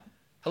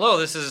Hello,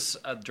 this is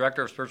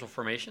Director of Spiritual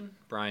Formation,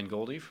 Brian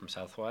Goldie from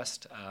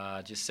Southwest.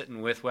 Just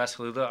sitting with Wes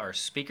Halula, our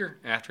speaker.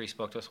 After he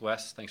spoke to us,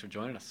 Wes, thanks for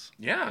joining us.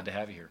 Yeah. Good to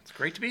have you here. It's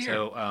great to be here.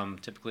 So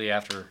typically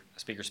after a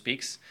speaker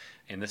speaks,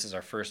 and this is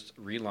our first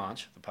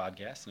relaunch of the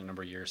podcast in a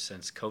number of years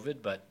since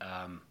COVID, but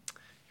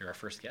you're our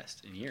first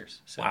guest in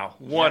years. So, wow,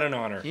 what an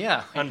honor.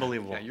 Yeah.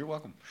 Unbelievable. Yeah, you're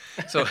welcome.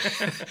 So,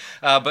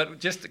 but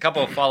just a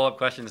couple of follow-up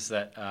questions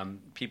that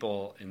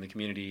people in the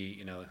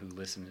community, who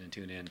listen and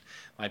tune in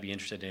might be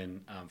interested in.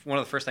 One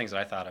of the first things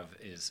that I thought of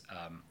is,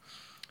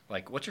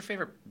 what's your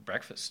favorite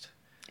breakfast?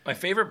 My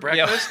favorite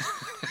breakfast?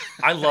 Yeah.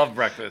 I love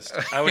breakfast.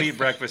 I would eat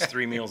breakfast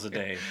 3 meals a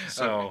day.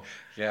 So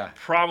yeah,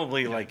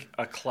 probably like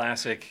a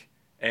classic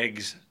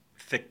eggs,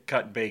 thick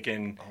cut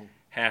bacon,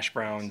 hash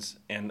browns,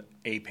 and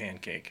a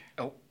pancake.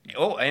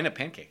 Oh, and a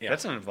pancake. Yeah.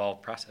 That's an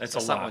involved process. That's a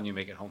lot. Not when you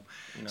make it home.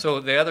 No. So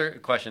the other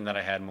question that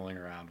I had mulling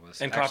around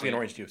was... And coffee and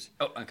orange juice.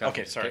 Oh, and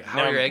coffee. Okay, sorry. Okay.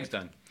 How are your eggs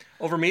done?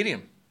 Over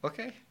medium.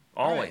 Okay.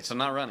 Always. Right. So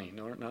not runny.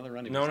 No, not the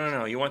runny.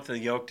 No. You want the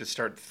yolk to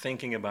start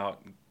thinking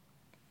about,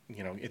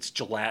 it's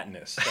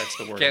gelatinous. That's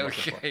the word.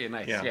 Okay,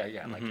 nice. Yeah.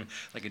 Mm-hmm.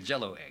 Like a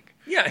Jell-O egg.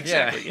 Yeah,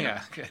 exactly.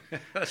 Yeah.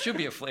 That should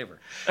be a flavor.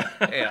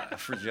 Yeah,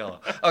 for Jell-O.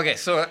 Okay,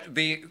 so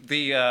the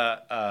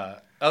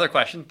other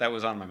question that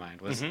was on my mind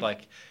was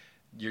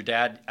your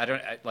dad.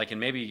 And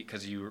maybe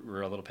because you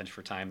were a little pinched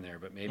for time there,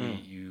 but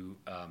maybe you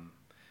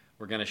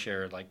were going to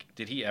share.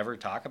 Did he ever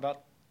talk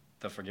about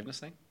the forgiveness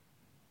thing?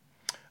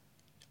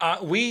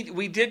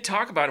 We did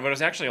talk about it, but it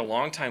was actually a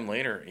long time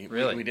later.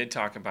 Really? We did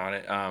talk about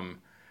it.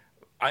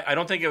 I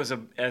don't think it was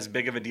as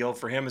big of a deal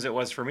for him as it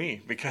was for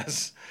me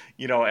because,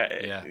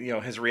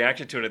 his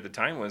reaction to it at the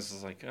time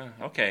was like,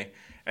 okay.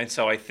 And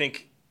so I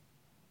think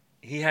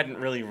he hadn't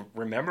really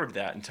remembered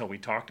that until we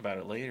talked about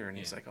it later. And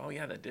he's like, oh,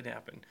 yeah, that did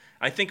happen.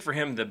 I think for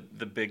him, the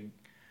big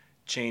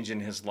change in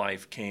his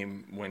life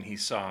came when he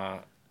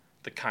saw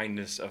the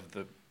kindness of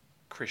the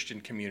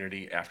Christian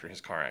community after his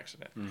car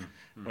accident,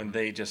 when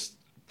they just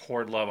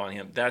poured love on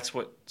him. That's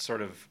what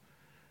sort of...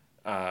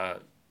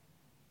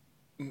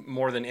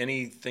 more than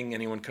anything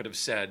anyone could have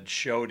said,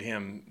 showed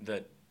him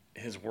that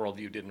his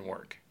worldview didn't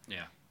work.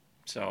 Yeah.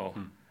 So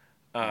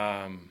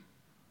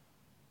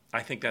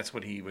I think that's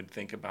what he would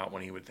think about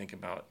when he would think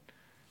about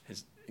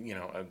his,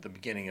 the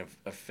beginning of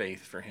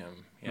faith for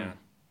him. Yeah.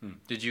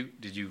 Did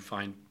you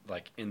find,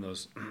 in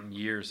those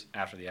years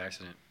after the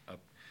accident,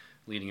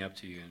 leading up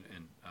to you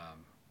and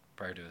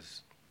prior to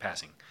his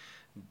passing,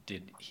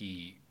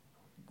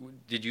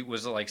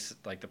 was it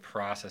like the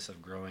process of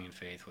growing in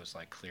faith was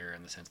clear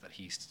in the sense that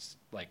he's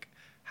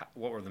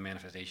what were the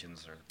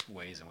manifestations or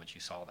ways in which you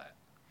saw that?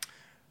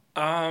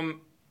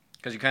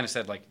 Because you kind of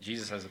said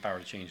Jesus has the power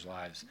to change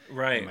lives.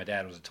 Right. And my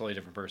dad was a totally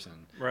different person.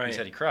 Right. You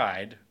said he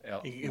cried.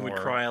 He would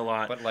cry a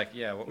lot. But what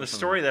the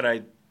story that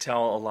I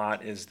tell a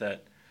lot is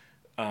that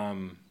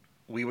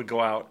we would go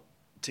out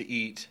to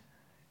eat,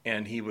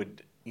 and he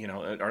would,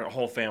 our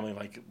whole family,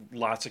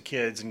 lots of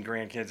kids and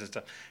grandkids and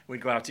stuff,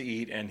 we'd go out to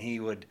eat, and he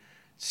would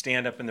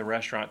stand up in the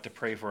restaurant to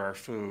pray for our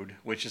food,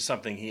 which is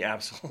something he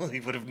absolutely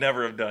would have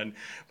never have done.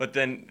 But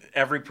then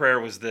every prayer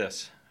was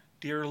this,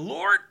 "Dear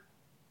Lord,"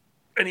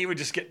 and he would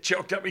just get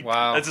choked up.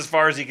 Wow. That's as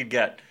far as he could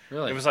get.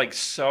 Really? It was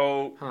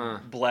so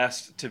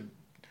blessed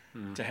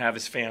to have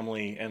his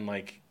family, and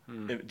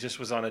it just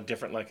was on a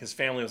different, his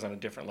family was on a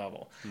different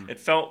level. It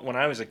felt when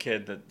I was a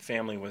kid that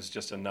family was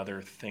just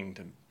another thing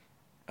to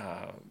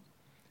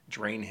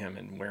drain him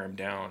and wear him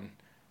down.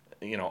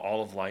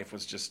 All of life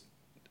was just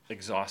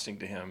exhausting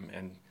to him,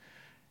 and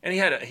he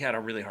had a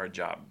really hard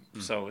job,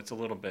 so it's a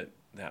little bit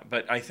that.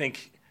 But I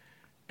think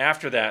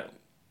after that,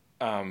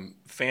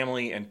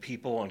 family and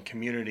people and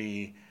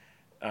community,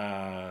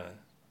 and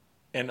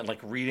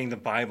reading the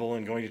Bible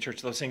and going to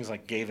church, those things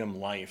gave him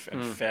life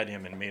and fed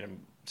him and made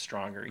him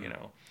stronger.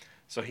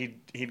 So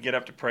he'd get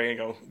up to pray and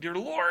go, "Dear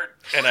Lord,"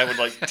 and I would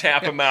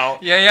tap him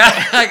out.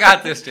 Yeah, I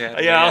got this,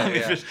 Dad.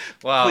 Yeah.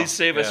 Wow. Please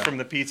save us from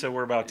the pizza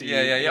we're about to eat.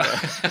 Yeah.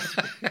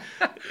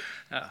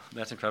 Oh,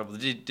 that's incredible.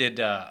 Did it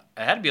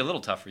had to be a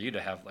little tough for you to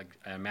have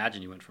I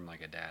imagine you went from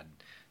a dad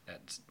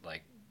that's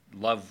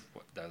love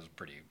that was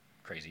pretty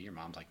crazy. Your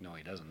mom's no,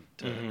 he doesn't.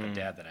 To a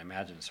dad that I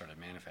imagine started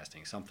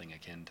manifesting something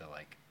akin to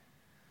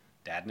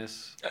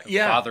dadness,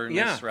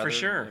 fatherness, rather, for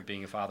sure.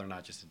 Being a father,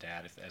 not just a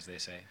dad, as they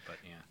say. But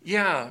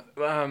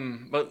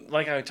but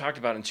like I talked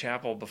about in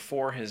chapel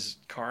before his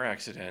car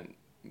accident,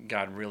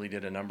 God really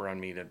did a number on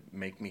me to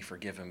make me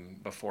forgive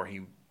him before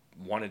he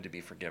wanted to be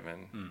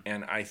forgiven,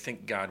 and I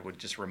think God would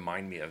just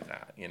remind me of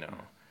that,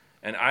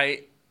 and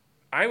I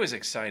was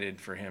excited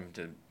for him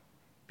to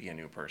be a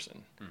new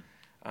person.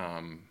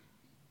 Honestly,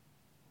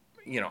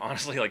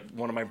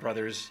 one of my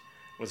brothers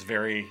was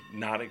very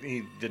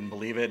he didn't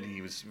believe it.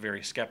 He was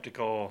very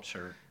skeptical.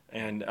 Sure.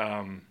 And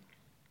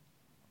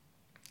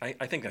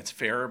I think that's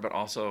fair, but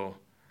also,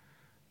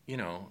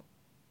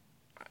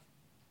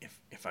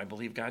 if I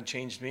believe God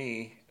changed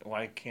me,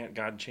 why can't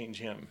God change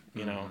him?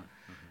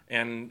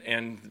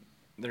 And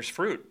there's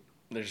fruit.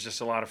 There's just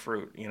a lot of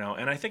fruit,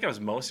 And I think I was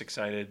most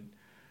excited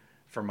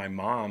for my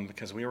mom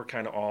because we were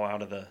kind of all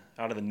out of the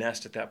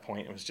nest at that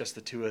point. It was just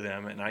the two of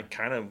them, and I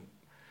kind of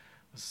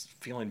was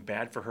feeling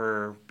bad for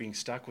her being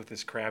stuck with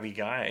this crabby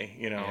guy,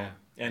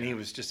 and he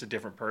was just a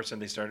different person.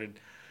 They started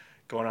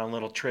going on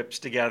little trips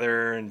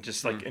together and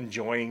just like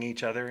enjoying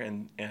each other,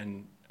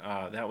 and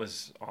that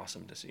was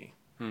awesome to see.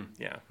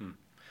 Yeah.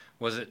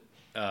 Was it?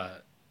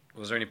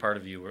 Was there any part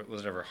of you?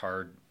 Was it ever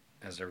hard?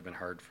 Has it ever been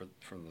hard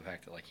from the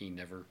fact that like he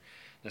never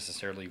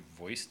necessarily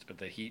voiced, but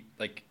that he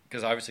like,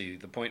 because obviously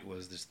the point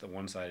was this the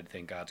one-sided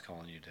thing God's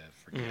calling you to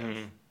forgive.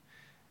 Mm-hmm.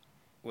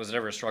 Was it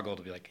ever a struggle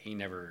to be like he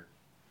never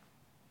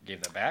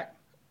gave that back?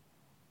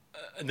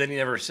 And then he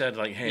never said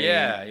like, "Hey,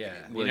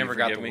 he never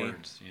got the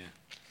words."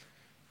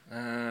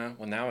 Yeah.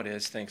 Well, now it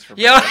is. Thanks for.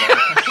 Yeah.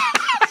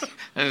 I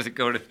just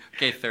go to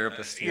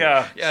therapist.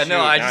 Here. Yeah. No,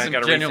 I just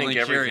am genuinely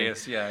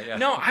curious. Yeah.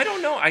 No, I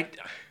don't know.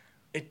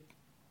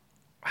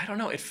 I don't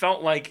know. It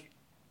felt like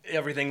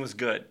everything was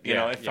good.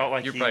 It felt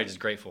like you're probably just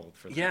grateful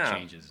for the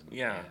changes.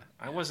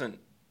 I wasn't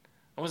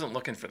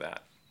looking for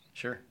that.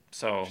 Sure.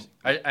 So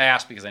I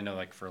asked because I know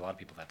like for a lot of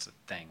people that's a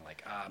thing.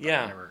 Like I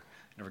never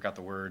got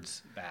the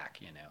words back.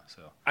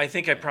 So I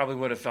think I probably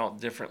would have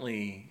felt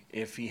differently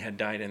if he had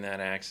died in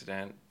that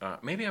accident.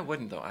 Maybe I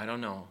wouldn't though. I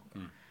don't know.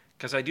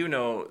 Because I do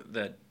know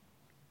that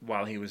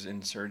while he was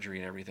in surgery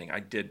and everything, I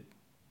did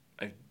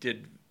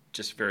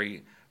just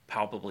very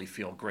palpably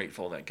feel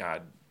grateful that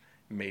God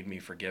made me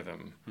forgive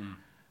him.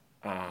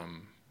 I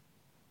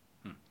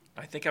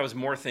think I was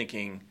more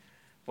thinking,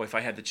 boy, if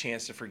I had the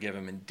chance to forgive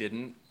him and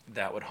didn't,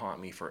 that would haunt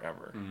me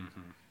forever.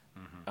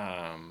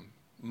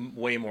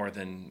 Way more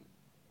than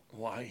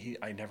why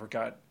I never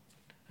got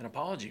an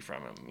apology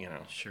from him.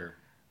 Sure.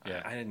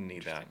 Yeah, I didn't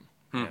need that.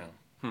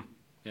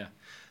 Yeah.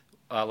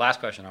 Last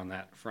question on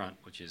that front,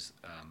 which is,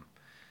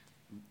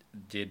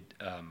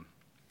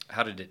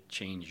 how did it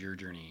change your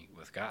journey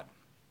with God?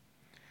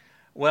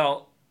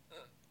 Well,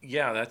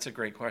 yeah, that's a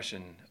great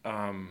question.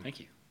 Thank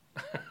you.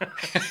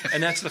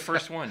 And that's the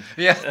first one.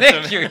 Yeah,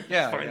 thank you.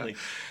 Yeah, finally.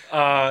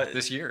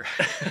 This year.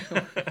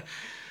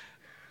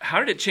 How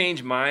did it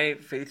change my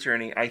faith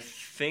journey? I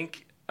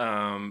think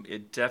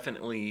it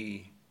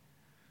definitely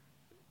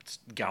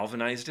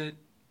galvanized it.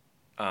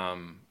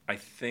 I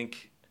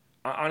think,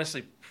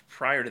 honestly,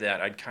 prior to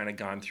that, I'd kind of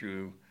gone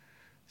through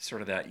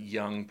sort of that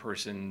young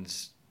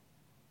person's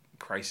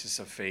crisis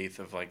of faith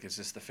of like, is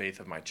this the faith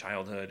of my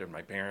childhood or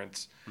my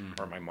parents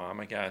or my mom,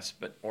 I guess,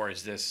 or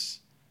is this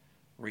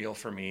real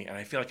for me? And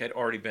I feel like I'd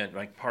already been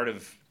like part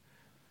of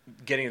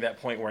getting to that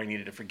point where I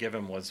needed to forgive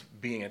him was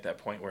being at that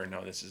point where,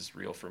 no, this is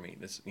real for me.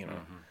 This,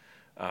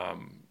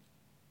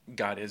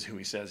 God is who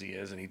he says he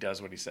is and he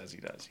does what he says he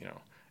does,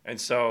 And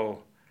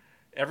so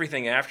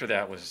everything after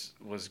that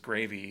was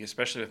gravy,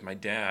 especially with my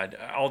dad.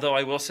 Although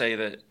I will say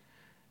that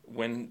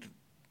when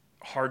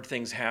hard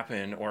things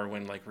happen or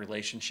when like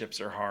relationships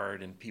are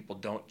hard and people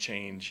don't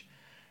change,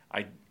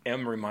 I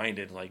am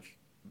reminded like,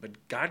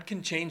 but God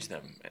can change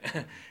them.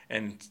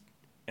 and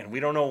we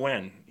don't know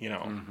when,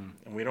 and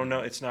we don't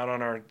know, it's not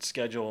on our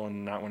schedule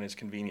and not when it's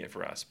convenient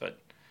for us, but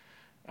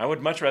I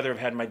would much rather have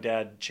had my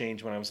dad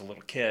change when I was a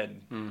little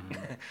kid.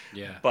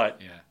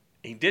 But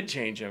he did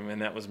change him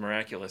and that was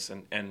miraculous.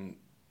 And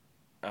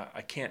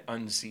I can't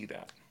unsee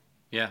that.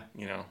 Yeah.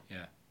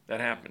 That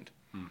happened.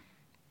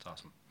 It's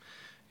awesome.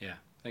 Yeah.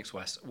 Thanks,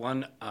 Wes.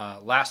 One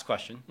last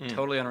question,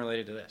 totally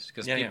unrelated to this,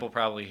 because people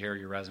probably hear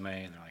your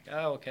resume and they're like,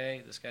 oh,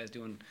 okay, this guy's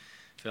doing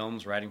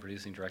films, writing,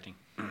 producing, directing,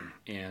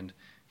 and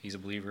he's a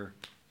believer.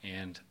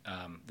 And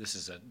this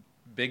is a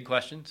big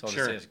question, so I'll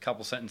just say a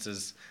couple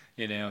sentences,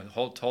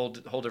 whole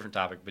different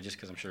topic, but just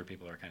because I'm sure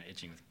people are kind of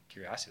itching with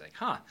curiosity, like,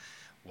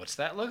 what's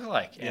that look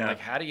like? And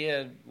like,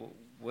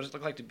 what does it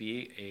look like to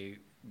be a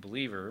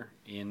believer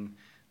in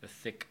the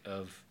thick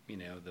of,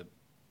 the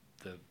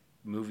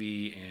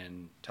movie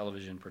and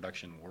television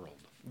production world?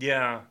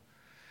 Yeah.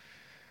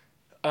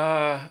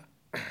 That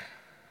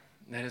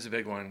is a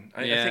big one.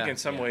 I think in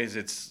some ways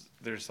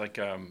there's like,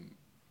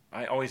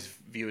 I always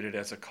viewed it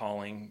as a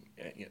calling,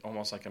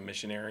 almost like a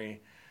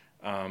missionary,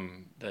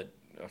 that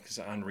because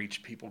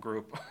unreached people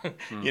group,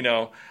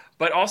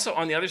 but also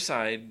on the other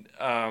side,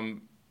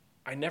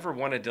 I never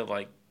wanted to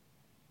like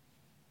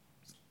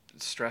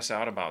stress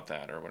out about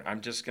that, or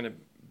I'm just going to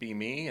be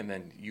me and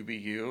then you be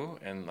you.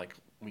 And like,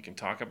 we can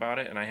talk about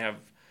it. And I have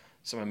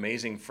some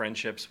amazing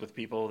friendships with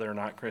people that are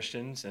not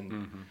Christians,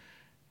 and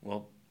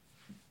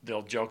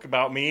they'll joke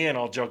about me and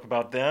I'll joke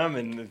about them,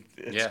 and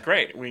it's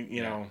great. We,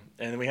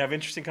 and we have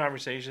interesting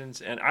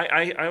conversations. And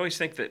I always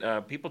think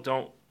that people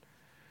don't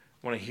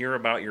want to hear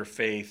about your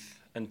faith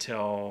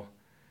until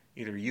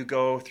either you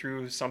go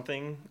through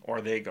something or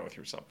they go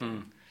through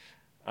something.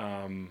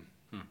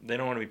 They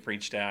don't want to be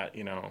preached at,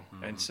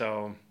 And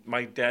so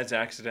my dad's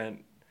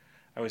accident,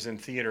 I was in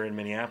theater in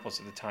Minneapolis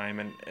at the time,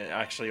 and it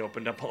actually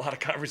opened up a lot of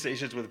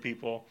conversations with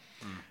people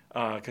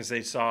because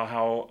they saw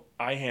how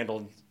I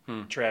handled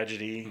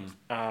tragedy.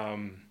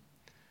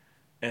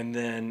 And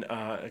then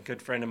a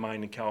good friend of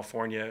mine in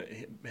California,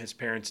 his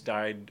parents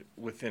died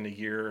within a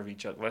year of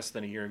each other, less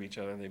than a year of each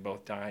other. They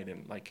both died,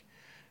 and like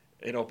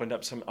it opened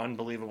up some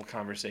unbelievable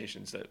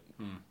conversations that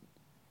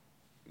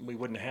we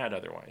wouldn't have had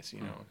otherwise,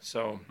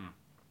 So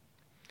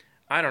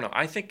I don't know.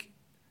 I think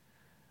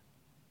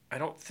I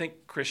don't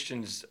think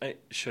Christians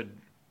should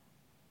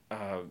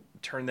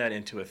turn that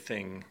into a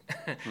thing.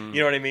 You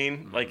know what I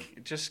mean? Mm-hmm.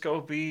 Like, just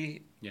go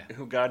be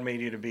who God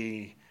made you to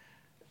be,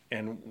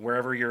 and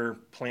wherever you're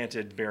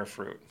planted, bear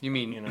fruit. You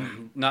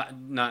mean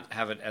not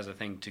have it as a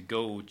thing to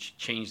go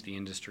change the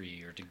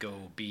industry or to go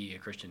be a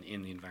Christian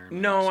in the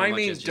environment? No, so I much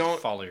mean, as don't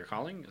just follow your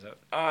calling. Is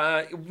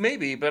that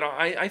maybe? But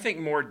I think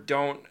more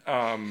don't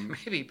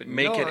maybe, but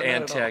make no, it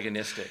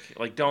antagonistic.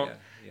 Like don't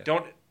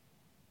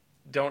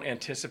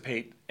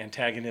anticipate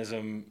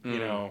antagonism. Mm. You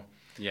know.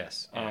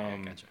 Yes.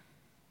 Gotcha. Yeah.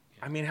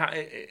 I mean,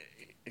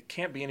 it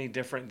can't be any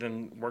different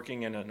than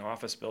working in an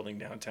office building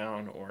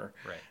downtown, or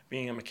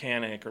being a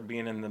mechanic, or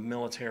being in the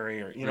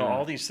military, or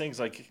all these things.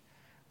 Like,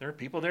 there are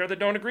people there that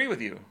don't agree with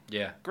you.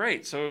 Yeah.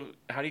 Great. So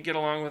how do you get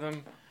along with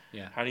them?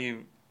 Yeah. How do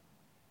you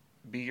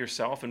be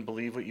yourself and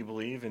believe what you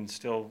believe and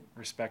still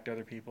respect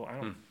other people?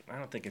 I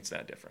don't think it's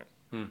that different.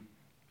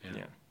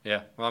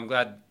 Yeah. Well, I'm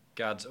glad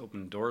God's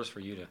opened doors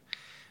for you to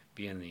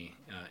be in the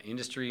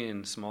industry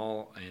in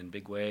small and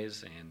big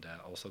ways, and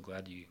also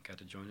glad you got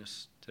to join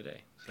us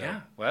today.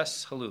 So,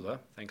 Wes Halula,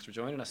 thanks for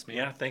joining us, man.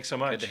 Yeah, thanks so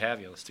much. Good to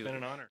have you. Let's do it. It's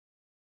been an honor.